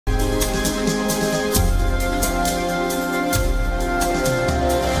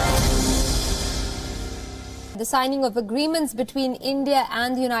signing of agreements between India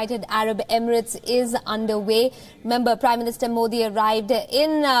and the United Arab Emirates is underway. Remember, Prime Minister Modi arrived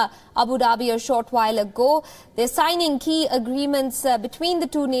in Abu Dhabi a short while ago. They're signing key agreements between the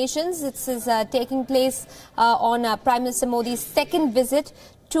two nations. This is taking place on Prime Minister Modi's second visit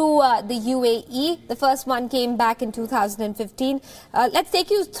to the UAE. The first one came back in 2015. Let's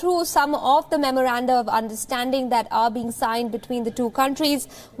take you through some of the memoranda of understanding that are being signed between the two countries.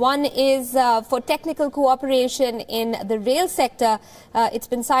 One is for technical cooperation in the rail sector. It's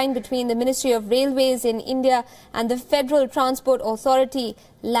been signed between the Ministry of Railways in India and the Federal Transport Authority,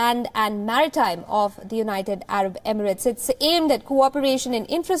 Land and Maritime of the United Arab Emirates. It's aimed at cooperation in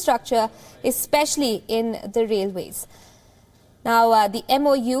infrastructure, especially in the railways. Now, the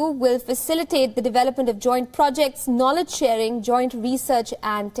MOU will facilitate the development of joint projects, knowledge sharing, joint research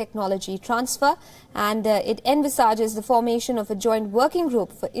and technology transfer, and it envisages the formation of a joint working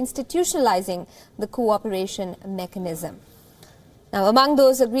group for institutionalizing the cooperation mechanism. Now, among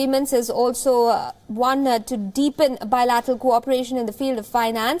those agreements is also one to deepen bilateral cooperation in the field of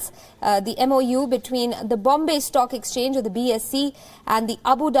finance. The MOU between the Bombay Stock Exchange, or the BSE, and the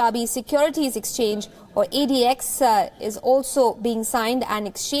Abu Dhabi Securities Exchange, or ADX, is also being signed and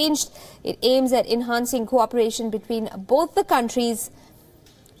exchanged. It aims at enhancing cooperation between both the countries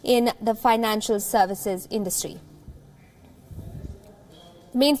in the financial services industry.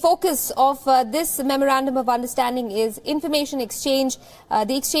 The main focus of this memorandum of understanding is information exchange,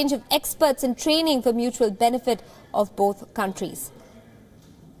 the exchange of experts and training for mutual benefit of both countries.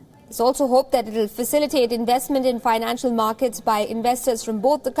 It's also hoped that it will facilitate investment in financial markets by investors from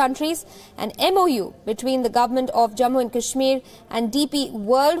both the countries. An MOU between the government of Jammu and Kashmir and DP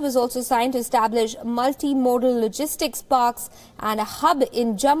World was also signed to establish multimodal logistics parks and a hub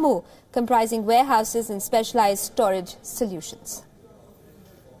in Jammu comprising warehouses and specialized storage solutions.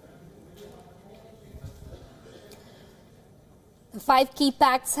 Five key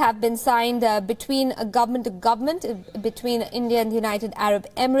pacts have been signed between government to government, between India and the United Arab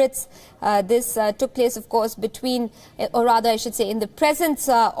Emirates. This took place, of course, between, or rather I should say, in the presence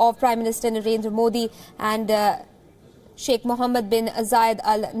of Prime Minister Narendra Modi and Sheikh Mohammed bin Zayed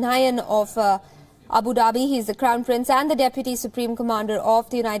Al Nahyan of Abu Dhabi. He is the Crown Prince and the Deputy Supreme Commander of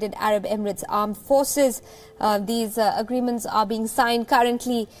the United Arab Emirates Armed Forces. These agreements are being signed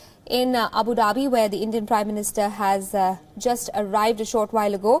currently in Abu Dhabi, where the Indian Prime Minister has just arrived a short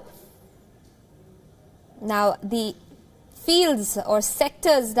while ago. Now, the fields or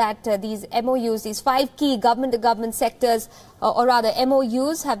sectors that these MOUs, these five key government-to-government sectors, or rather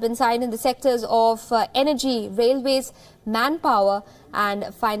MOUs, have been signed in the sectors of energy, railways, manpower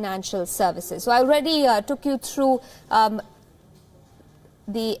and financial services. So I already took you through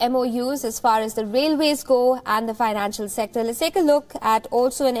the MOUs as far as the railways go and the financial sector. Let's take a look at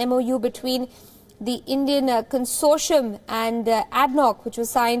also an MOU between the Indian Consortium and ADNOC, which was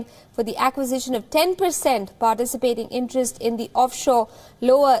signed for the acquisition of 10% participating interest in the offshore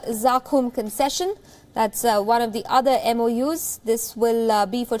Lower Zakum concession. That's one of the other MOUs. This will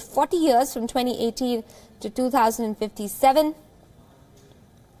be for 40 years from 2018 to 2057.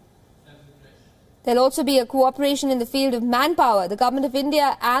 There will also be a cooperation in the field of manpower. The Government of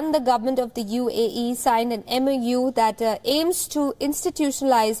India and the Government of the UAE signed an MOU that aims to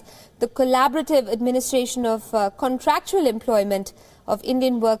institutionalize the collaborative administration of contractual employment of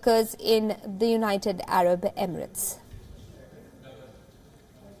Indian workers in the United Arab Emirates.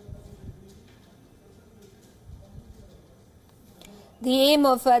 The aim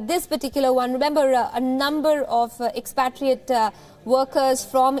of this particular one, remember, a number of expatriate workers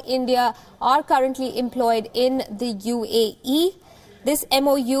from India are currently employed in the UAE. This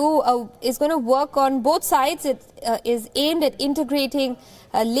MOU is going to work on both sides. It is aimed at integrating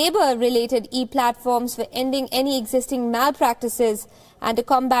labor-related e-platforms for ending any existing malpractices and to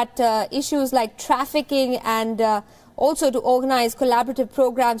combat issues like trafficking, and also to organize collaborative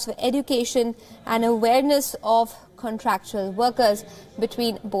programs for education and awareness of contractual workers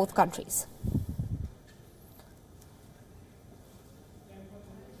between both countries.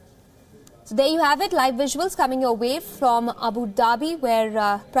 So there you have it, live visuals coming your way from Abu Dhabi,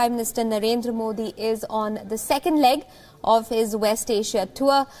 where Prime Minister Narendra Modi is on the second leg of his West Asia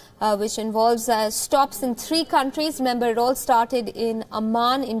tour, which involves stops in 3 countries. Remember, it all started in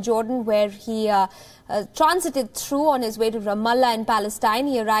Amman in Jordan, where he transited through on his way to Ramallah in Palestine.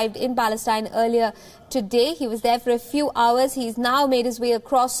 He arrived in Palestine earlier today. He was there for a few hours. He's now made his way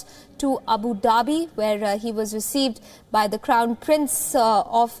across to Abu Dhabi, where he was received by the Crown Prince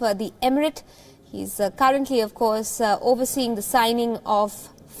of the Emirate. He's currently, of course, overseeing the signing of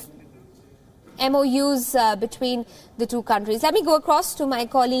MOUs between the two countries. Let me go across to my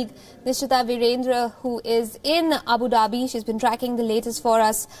colleague Nishita Virendra, who is in Abu Dhabi. She's been tracking the latest for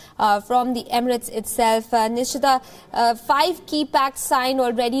us from the Emirates itself. Nishita, 5 key pacts signed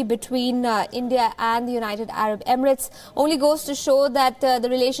already between India and the United Arab Emirates. Only goes to show that the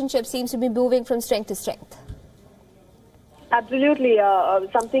relationship seems to be moving from strength to strength. Absolutely.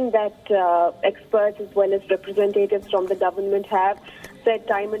 Something that experts as well as representatives from the government have said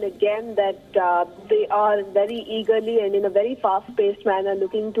time and again, that they are very eagerly and in a very fast-paced manner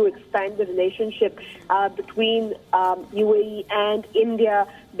looking to expand the relationship between UAE and India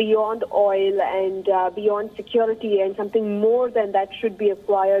beyond oil and beyond security, and something more than that should be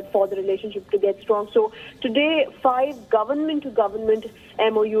acquired for the relationship to get strong. So today, 5 government-to-government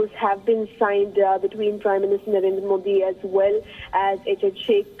MOUs have been signed between Prime Minister Narendra Modi as well as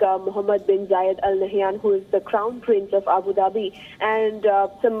Sheikh Mohammed bin Zayed Al Nahyan, who is the Crown Prince of Abu Dhabi. And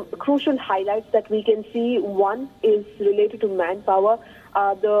some crucial highlights that we can see. One is related to manpower.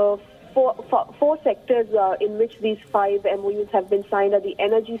 The four sectors in which these 5 MOUs have been signed are the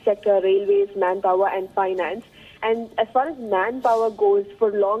energy sector, railways, manpower and finance. And as far as manpower goes,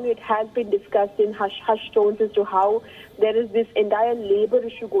 for long it has been discussed in hush-hush tones as to how there is this entire labor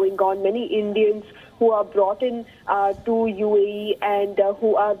issue going on. Many Indians who are brought in to UAE and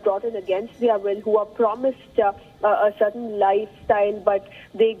who are brought in against their will, who are promised a certain lifestyle, but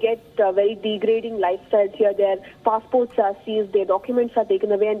they get very degrading lifestyles here. Their passports are seized, their documents are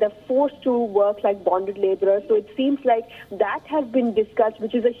taken away, and they're forced to work like bonded laborers. So it seems like that has been discussed,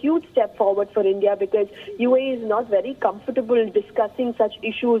 which is a huge step forward for India, because UAE is not very comfortable discussing such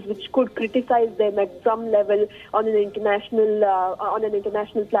issues which could criticize them at some level on an international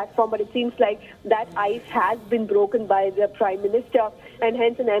platform. But it seems like that ice has been broken by the Prime Minister, and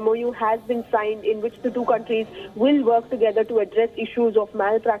hence an MOU has been signed in which the two countries will work together to address issues of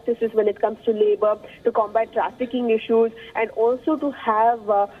malpractices when it comes to labor, to combat trafficking issues, and also to have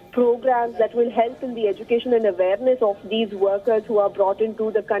programs that will help in the education and awareness of these workers who are brought into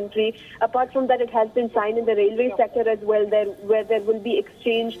the country. Apart from that, it has been signed in the railway sector as well, where there will be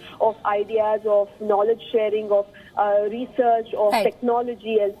exchange of ideas, of knowledge sharing, of research, of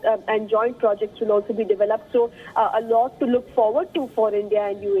technology, and joint projects will also be developed. So a lot to look forward to for India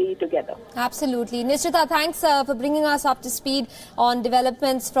and UAE together. Absolutely. Nishita, thanks for bringing us up to speed on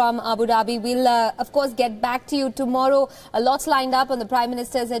developments from Abu Dhabi. We'll, of course, get back to you tomorrow. A lot's lined up on the Prime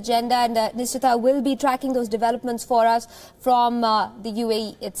Minister's agenda, and Nishita will be tracking those developments for us from the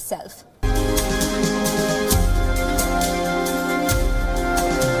UAE itself.